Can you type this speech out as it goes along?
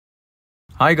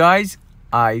Hi guys,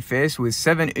 I faced with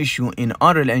 7 issue in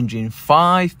Unreal Engine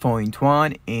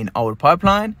 5.1 in our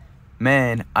pipeline.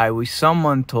 Man, I wish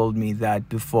someone told me that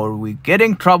before we get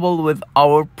in trouble with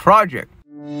our project.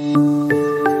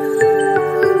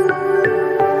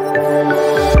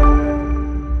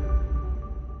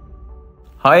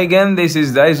 Hi again, this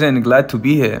is Dyson, glad to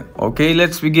be here. Okay,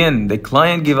 let's begin. The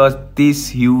client gave us this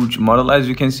huge model as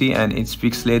you can see, and it's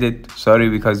pixelated. Sorry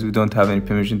because we don't have any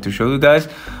permission to show you guys,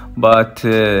 but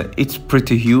it's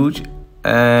pretty huge.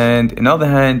 And on the other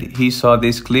hand, he saw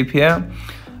this clip here.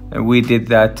 We did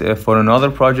that for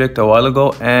another project a while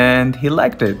ago and he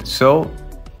liked it. So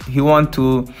he want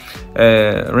to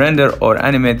render or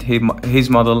animate his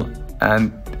model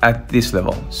and at this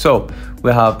level. So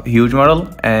we have huge model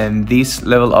and this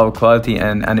level of quality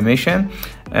and animation,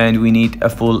 and we need a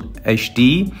full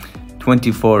HD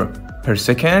 24 per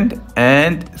second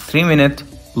and 3-minute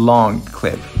long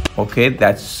clip. Okay,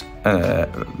 that's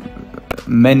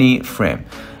many frame,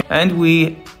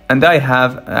 and I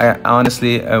have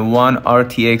honestly one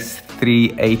RTX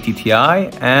 380 Ti,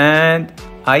 and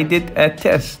I did a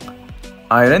test.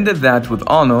 I rendered that with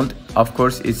Arnold. Of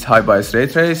course, it's high bias ray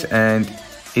trace and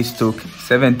it took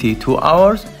 72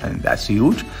 hours, and that's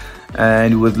huge.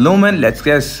 And with Lumen, let's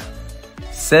guess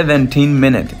 17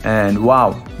 minutes, and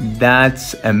wow,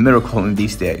 that's a miracle in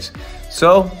these days.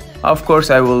 So of course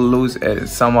I will lose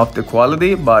some of the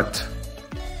quality, but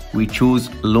we choose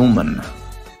Lumen.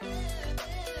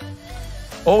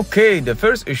 Okay, the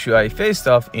first issue I faced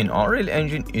off in Unreal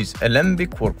Engine is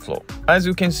Alembic workflow. As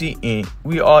you can see,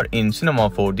 we are in Cinema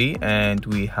 4D and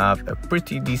we have a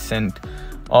pretty decent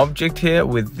object here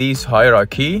with this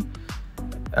hierarchy.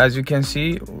 As you can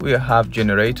see, we have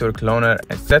generator, cloner,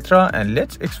 etc. And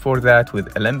let's export that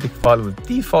with Alembic file with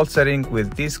default setting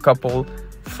with this couple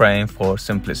frame for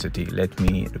simplicity. Let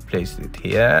me replace it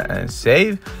here and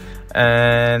save.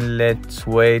 And let's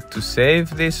wait to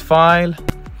save this file.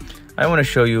 I want to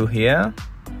show you here.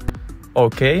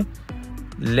 Okay,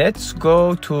 let's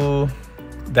go to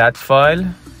that file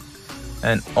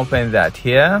and open that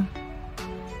here.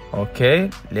 Okay,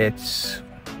 let's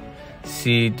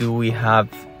see, do we have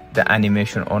the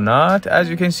animation or not? As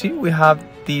you can see, we have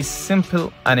this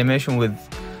simple animation with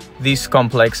this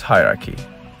complex hierarchy,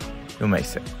 you may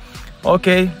say.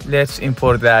 Okay, let's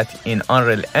import that in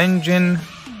Unreal Engine.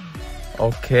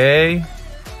 Okay,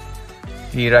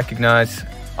 he recognized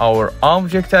our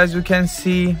object as you can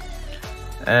see.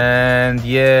 And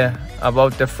yeah,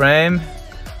 about the frame,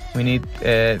 we need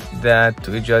that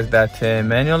to adjust that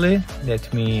manually.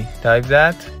 Let me type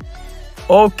that.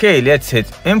 Okay, let's hit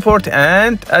import,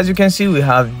 and as you can see, we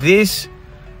have this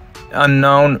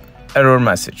unknown error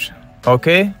message.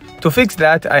 Okay, to fix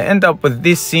that, I end up with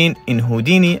this scene in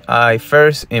Houdini. I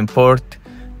first import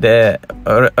the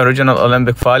original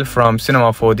Alembic file from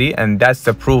Cinema 4D, and that's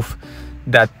the proof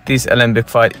that this Alembic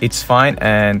file it's fine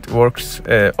and works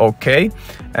okay.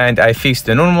 And I fix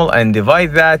the normal and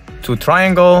divide that to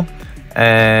triangle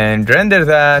and render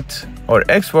that or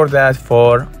export that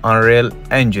for Unreal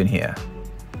Engine here.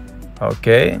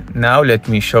 Okay, now let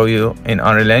me show you in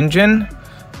Unreal Engine.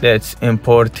 Let's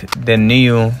import the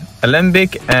new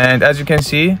Alembic, and as you can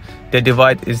see, the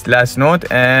divide is last node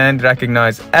and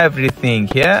recognize everything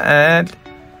here, and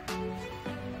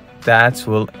that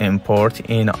will import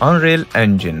in Unreal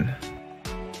Engine.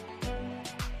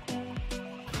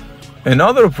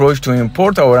 Another approach to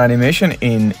import our animation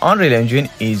in Unreal Engine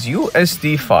is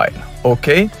USD File.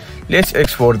 Okay, let's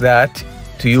export that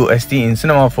to USD in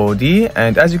Cinema 4D,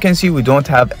 and as you can see, we don't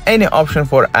have any option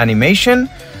for animation,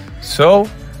 so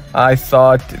I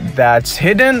thought that's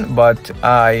hidden, but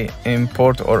I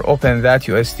import or open that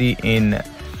USD in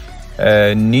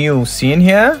a new scene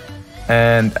here,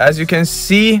 and as you can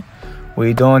see,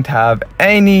 we don't have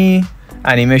any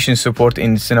animation support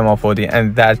in Cinema 4D,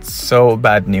 and that's so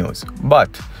bad news. But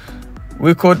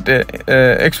we could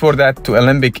export that to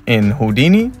Alembic in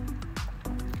Houdini,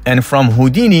 and from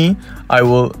Houdini I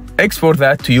will export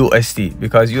that to USD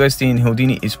because USD in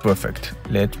Houdini is perfect.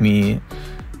 Let me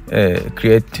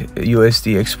create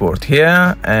USD export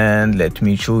here, and let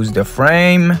me choose the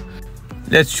frame.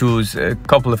 Let's choose a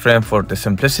couple of frames for the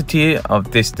simplicity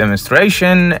of this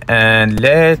demonstration, and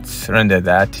let's render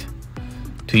that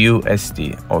to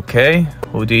USD. Okay,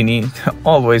 Houdini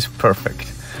always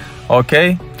perfect.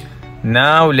 Okay,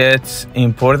 now let's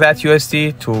import that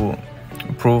USD to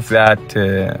prove that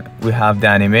we have the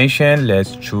animation.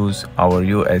 Let's choose our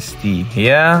USD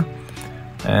here,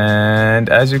 and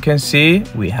as you can see,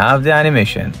 we have the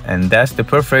animation, and that's the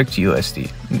perfect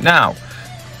USD. Now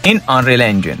in Unreal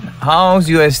Engine, how's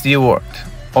USD worked?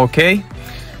 Okay,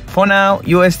 for now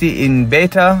USD in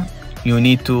beta, you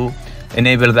need to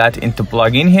enable that into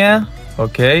plugin here.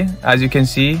 Okay, as you can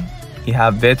see, we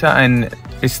have beta, and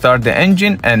restart the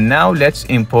engine. And now let's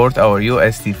import our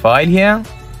USD file here.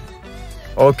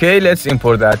 Okay, let's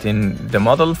import that in the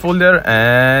model folder,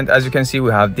 and as you can see,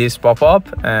 we have this pop-up,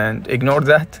 and ignore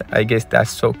that. I guess that's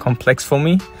so complex for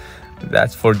me.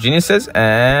 That's for geniuses.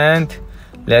 And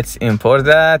let's import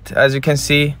that. As you can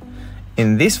see,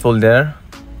 in this folder,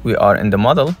 we are in the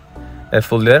model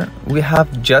folder. We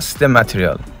have just the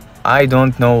material. I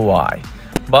don't know why,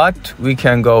 but we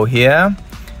can go here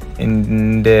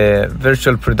in the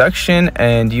virtual production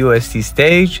and USD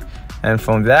stage, and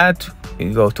from that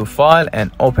we go to file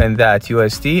and open that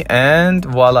USD, and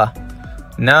voila,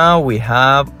 now we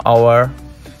have our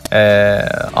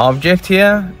object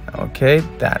here. Okay,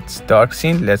 that's dark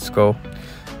scene. Let's go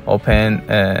open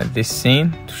this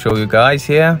scene to show you guys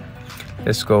here.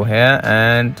 Let's go here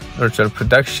and virtual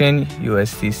production,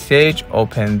 USD stage,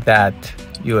 open that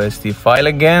USD file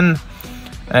again,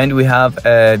 and we have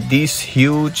this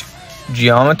huge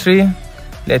geometry.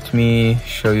 Let me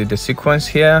show you the sequence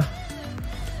here.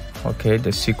 Okay,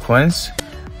 the sequence,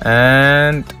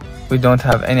 and we don't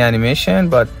have any animation,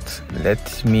 but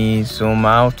let me zoom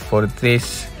out for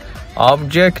this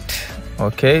object.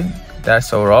 Okay,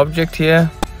 that's our object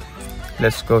here.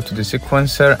 Let's go to the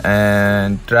sequencer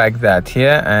and drag that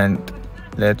here, and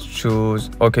let's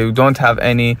choose. Okay, we don't have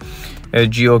any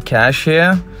geocache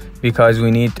here because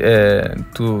we need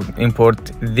to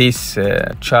import this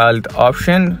child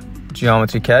option,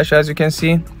 geometry cache, as you can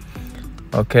see.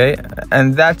 Okay,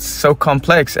 and that's so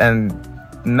complex and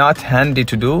not handy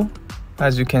to do,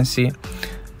 as you can see.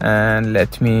 And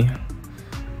let me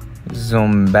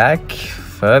zoom back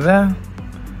further.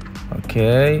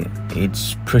 Okay,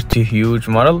 it's pretty huge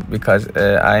model because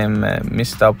I am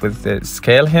messed up with the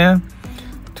scale here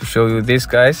to show you this,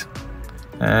 guys.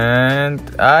 And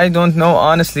I don't know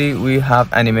honestly we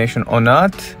have animation or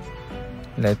not.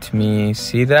 Let me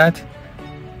see that.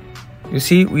 You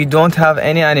see, we don't have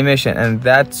any animation, and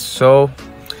that's so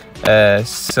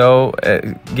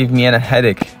give me a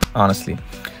headache, honestly.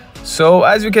 So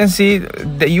as you can see,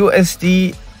 the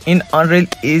USD in Unreal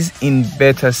is in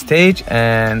beta stage,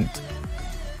 and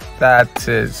that's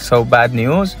so bad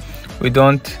news. We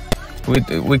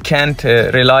can't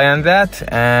rely on that,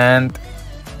 and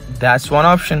that's one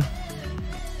option.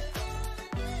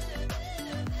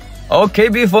 Okay,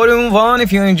 before we move on,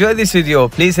 if you enjoyed this video,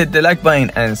 please hit the like button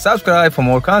and subscribe for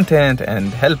more content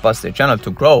and help us the channel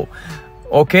to grow.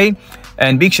 Okay,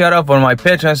 and big shout out for my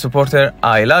Patreon supporter.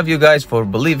 I love you guys for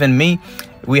believing me.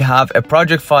 We have a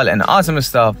project file and awesome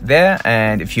stuff there,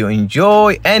 and if you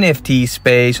enjoy NFT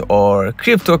space or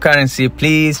cryptocurrency,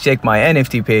 please check my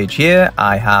NFT page here.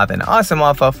 I have an awesome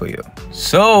offer for you.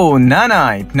 So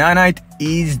Nanite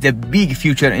is the big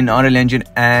future in Unreal Engine,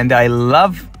 and I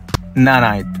love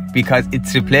Nanite because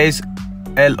it's replaced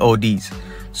LODs.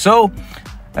 So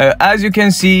as you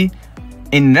can see,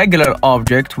 in regular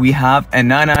object we have a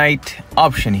Nanite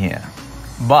option here,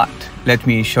 but let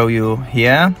me show you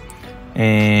here.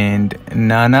 And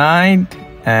Nanite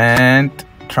and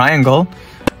triangle,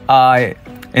 I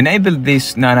enabled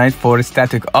this Nanite for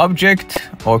static object.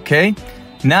 Okay,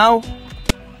 now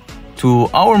to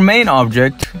our main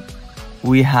object,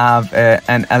 we have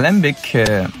an Alembic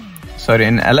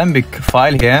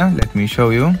file here. Let me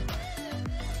show you.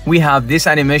 We have this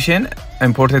animation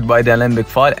imported by the Alembic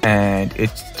file, and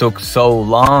it took so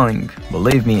long,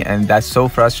 believe me, and that's so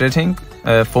frustrating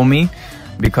for me,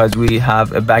 because we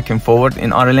have a back and forward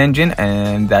in Unreal Engine,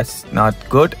 and that's not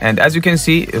good. And as you can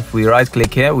see, if we right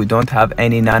click here, we don't have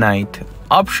any Nanite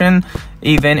option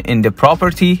even in the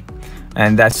property,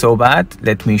 and that's so bad.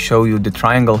 Let me show you the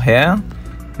triangle here,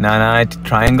 Nanite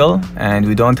triangle, and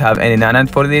we don't have any Nanite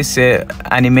for this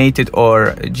animated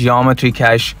or geometry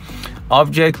cache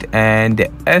object, and the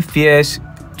FPS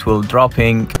it will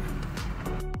dropping.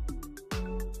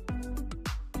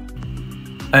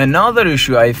 Another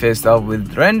issue I faced up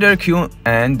with render queue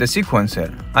and the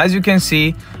sequencer. As you can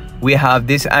see, we have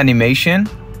this animation.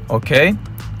 Okay,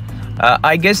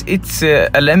 I guess it's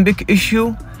Alembic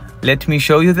issue. Let me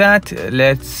show you that.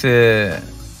 Let's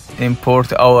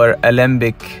import our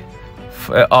Alembic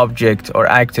object or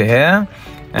actor here,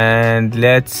 and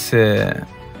let's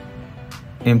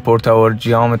import our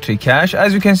geometry cache.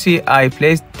 As you can see, I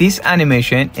placed this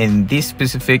animation in this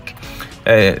specific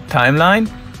timeline.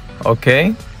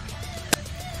 Okay,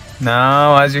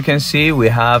 now as you can see, we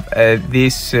have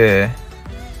this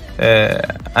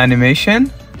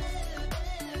animation.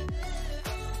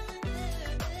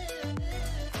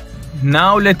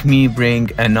 Now let me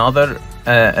bring another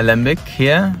Alembic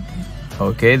here.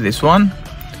 Okay, this one,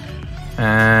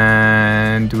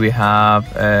 and we have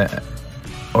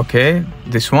okay,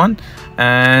 this one,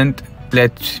 and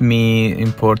let me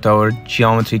import our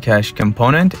geometry cache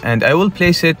component, and I will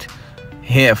place it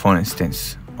here, for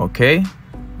instance, okay,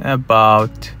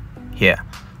 about here.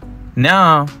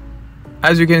 Now,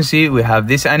 as you can see, we have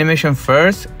this animation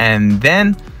first, and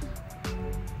then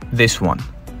this one,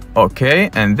 okay,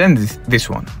 and then this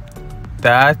one.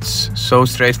 That's so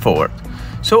straightforward.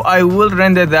 So I will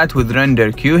render that with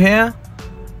render queue here,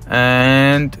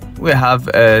 and we have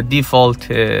a default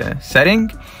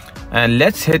setting, and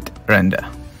let's hit render.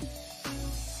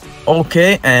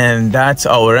 Okay, and that's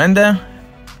our render.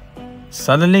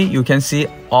 Suddenly you can see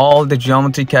all the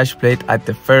geometry cache plate at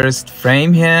the first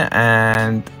frame here,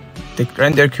 and the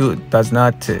render queue does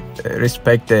not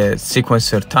respect the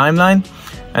sequencer timeline.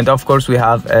 And of course we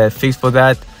have a fix for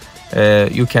that.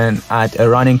 You can add a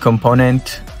running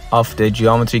component of the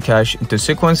geometry cache into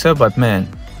sequencer, but man,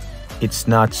 it's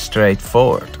not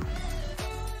straightforward.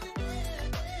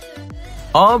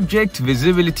 Object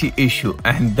visibility issue,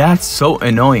 and that's so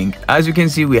annoying. As you can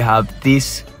see, we have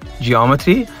this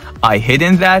geometry. I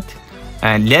hidden that,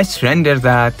 and let's render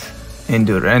that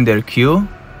into render queue.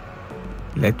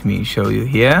 Let me show you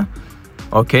here.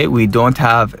 Okay, we don't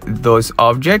have those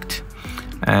objects,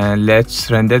 and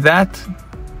let's render that,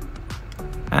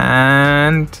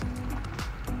 and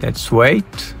let's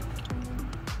wait.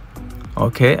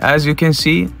 Okay, as you can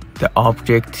see, the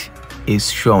object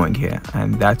is showing here,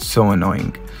 and that's so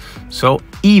annoying. So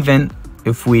even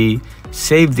if we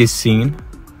save this scene,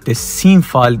 the scene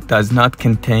file does not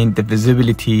contain the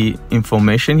visibility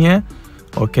information here.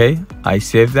 Okay, I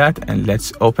save that, and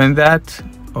let's open that.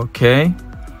 Okay,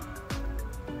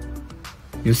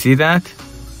 you see that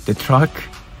the truck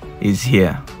is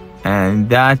here, and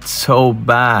that's so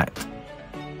bad.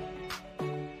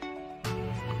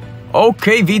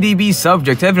 Okay, VDB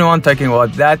subject, everyone talking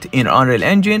about that in Unreal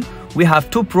Engine. We have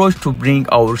two approaches to bring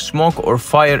our smoke or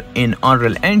fire in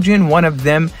Unreal Engine. One of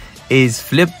them is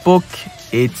flipbook.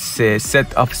 It's a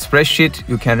set of spreadsheet.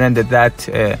 You can render that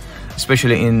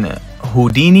especially in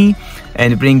Houdini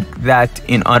and bring that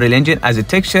in Unreal Engine as a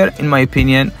texture. In my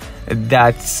opinion,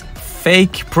 that's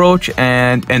fake approach.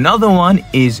 And another one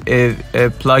is a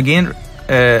plugin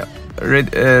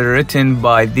written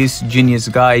by these genius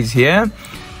guys here,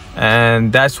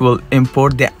 and that will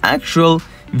import the actual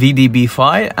VDB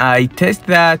file. I test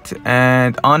that,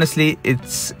 and honestly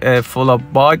it's full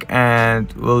of bug and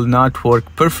will not work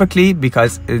perfectly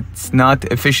because it's not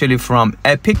officially from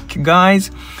Epic,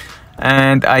 guys,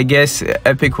 and I guess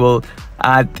Epic will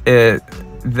add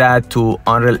that to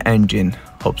Unreal Engine.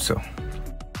 Hope so.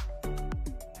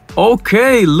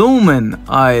 Okay, Lumen.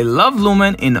 I love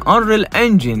Lumen in Unreal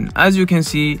Engine. As you can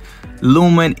see,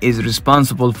 Lumen is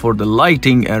responsible for the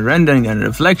lighting and rendering and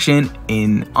reflection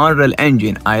in Unreal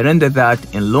Engine. I rendered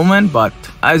that in Lumen, but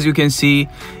as you can see,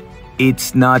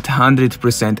 it's not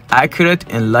 100% accurate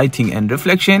in lighting and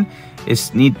reflection. It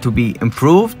needs to be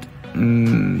improved,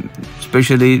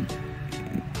 especially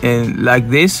in like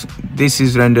this. This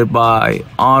is rendered by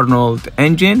Arnold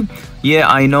Engine. Yeah,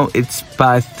 I know it's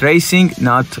path tracing,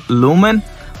 not Lumen,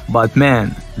 but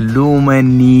man,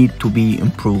 Lumen need to be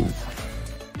improved.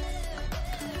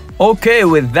 Okay,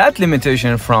 with that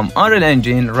limitation from Unreal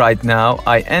Engine right now,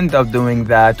 I end up doing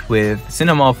that with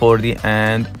Cinema 4D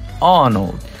and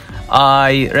Arnold.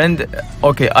 I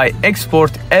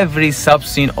export every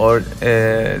subscene or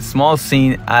small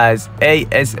scene as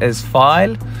ASS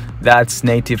file. That's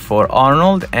native for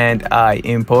Arnold, and I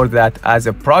import that as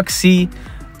a proxy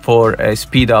for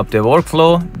speed up the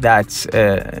workflow. That's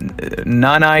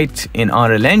Nanite in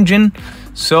Unreal Engine.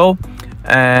 So,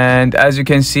 and as you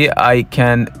can see, I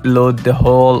can load the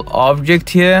whole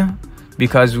object here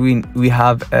because we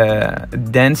have a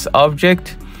dense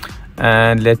object.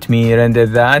 And let me render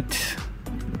that.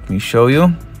 Let me show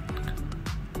you.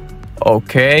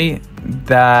 Okay,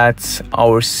 that's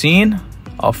our scene.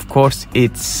 Of course,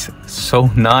 it's so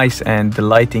nice and the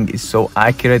lighting is so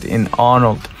accurate in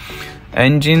Arnold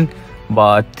Engine,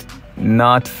 but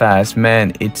not fast,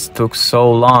 man. It took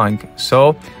so long.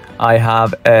 So I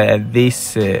have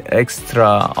this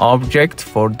extra object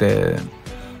for the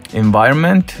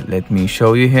environment. Let me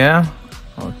show you here.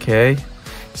 Okay,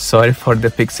 sorry for the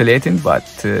pixelating, but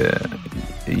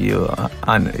you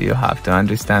have to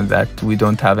understand that we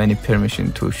don't have any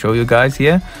permission to show you guys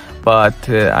here. But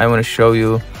I want to show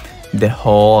you the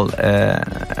whole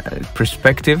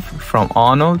perspective from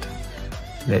Arnold.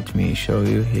 Let me show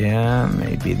you here,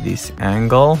 maybe this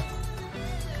angle,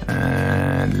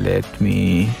 and let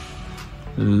me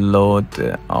load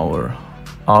our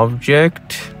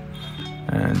object,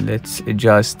 and let's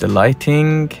adjust the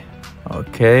lighting.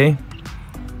 Okay,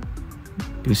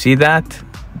 you see that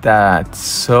That's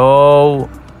so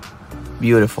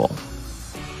beautiful.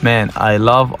 Man, I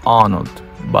love Arnold,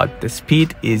 but the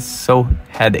speed is so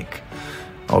headache.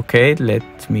 Okay,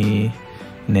 let me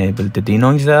enable the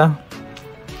denoiser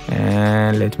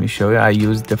and let me show you. I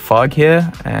use the fog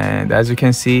here, and as you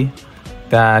can see,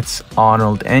 that's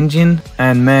Arnold engine.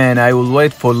 And man, I will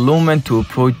wait for Lumen to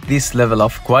approach this level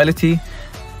of quality.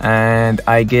 And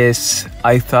I guess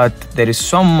I thought there is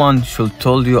someone should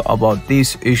told you about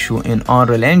this issue in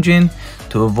Unreal Engine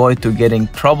to avoid to getting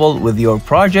trouble with your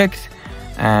project.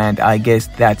 And I guess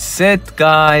that's it,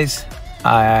 guys.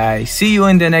 I see you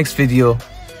in the next video.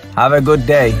 Have a good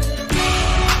day.